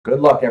Good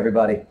luck,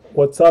 everybody.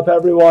 What's up,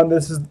 everyone?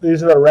 These are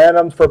the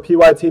randoms for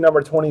PYT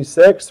number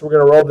 26. We're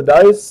going to roll the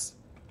dice.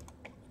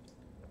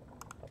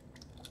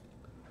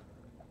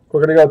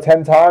 We're going to go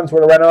 10 times. We're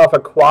going to run off a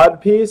quad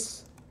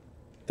piece.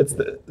 It's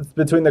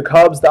between the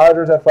Cubs,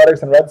 Dodgers,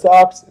 Athletics, and Red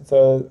Sox. It's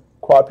a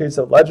quad piece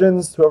of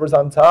legends. Whoever's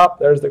on top,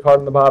 there's the card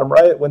in the bottom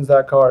right, wins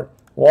that card.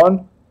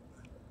 1,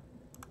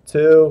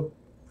 2,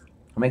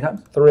 how many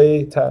times?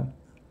 3, 10.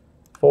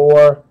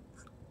 4,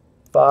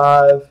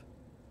 5,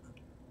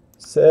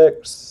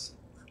 6,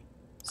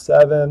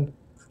 7,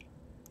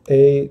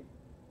 8,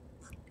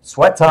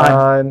 sweat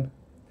time. 9.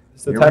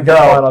 It's the Here 10th we go.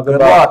 final. Good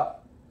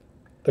luck.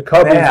 The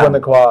Cubbies win the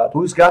quad.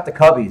 Who's got the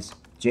Cubbies?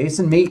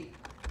 Jason Meat.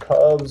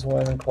 Cubs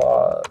win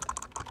quad.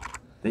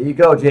 There you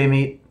go, J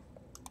Meat.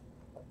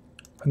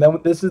 And then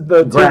this is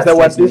the Congrats, teams that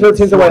went. Jason. These are the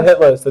teams that went hit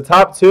list. The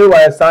top 2,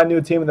 I assign you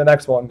a team in the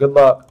next one. Good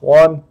luck.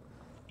 1,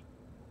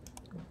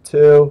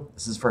 2.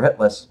 This is for hit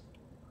list.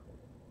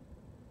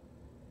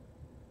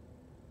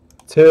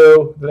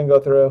 2, didn't go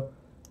through.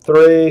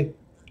 3,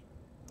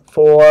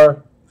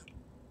 4,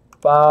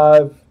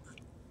 5,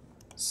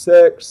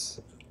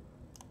 6,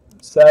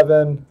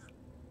 7,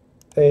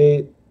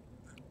 8,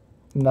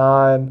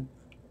 9,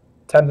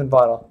 10th and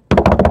final.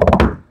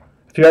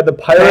 If you had the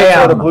Pirates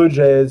or the Blue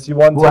Jays, you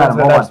won 2 to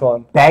the next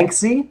one.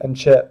 Banksy and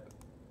Chip.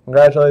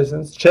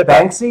 Congratulations. Chip.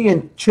 Banksy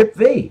and Chip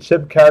V.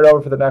 Chip carried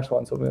over for the next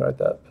one, so let me write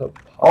that. So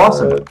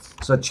awesome.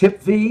 So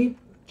Chip V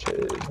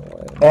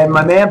and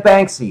my man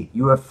Banksy.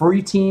 You have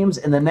free teams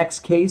in the next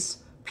case.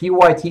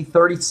 PYT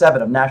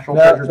 37 of National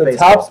Treasures the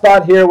Baseball. top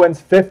spot here wins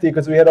 50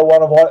 because we hit a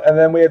 1 of 1, and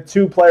then we have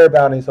 2 player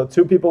bounties, so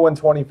 2 people win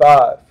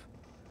 25.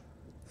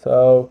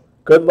 So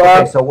good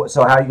luck. Okay,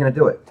 so how are you going to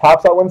do it? Top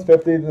spot wins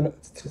 50.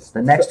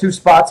 The next 2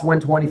 spots win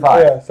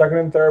 25. Yeah, second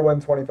and third win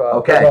 25.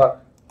 Okay. Good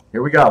luck.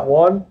 Here we go.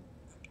 1,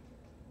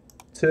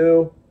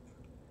 2,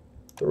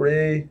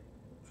 3,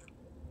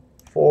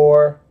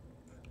 4,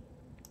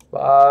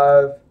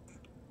 5,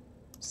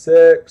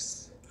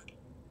 6,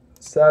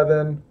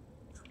 7,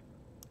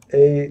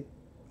 8,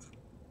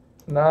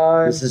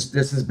 9. This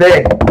is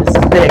big. This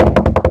is big.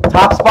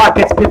 Top spot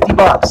gets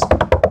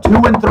 $50. 2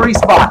 and 3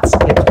 spots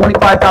get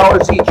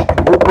 $25 each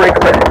in group break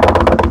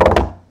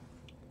credit.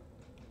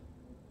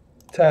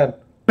 10.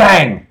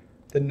 Bang.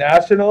 The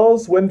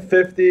Nationals win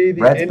 50.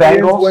 The Reds,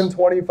 Indians Bengals. win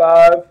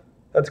 25.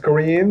 That's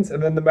Greens.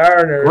 And then the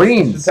Mariners,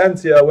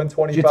 Gitencio, win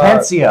 25.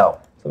 Gitencio. So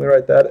let me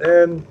write that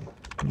in.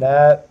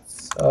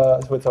 Nats. So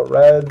it's a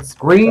Reds.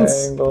 Greens.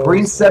 Bengals,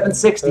 Greens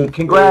 760.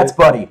 Congrats,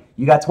 buddy.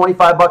 You got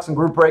 $25 in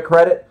group break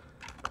credit.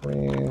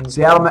 Greens.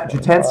 Seattle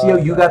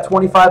Gitencio, you got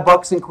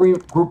 $25 in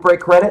group break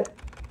credit.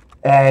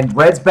 And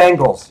Reds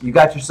Bengals, you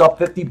got yourself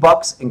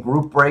 $50 in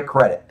group break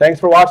credit. Thanks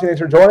for watching.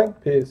 Thanks for joining.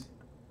 Peace.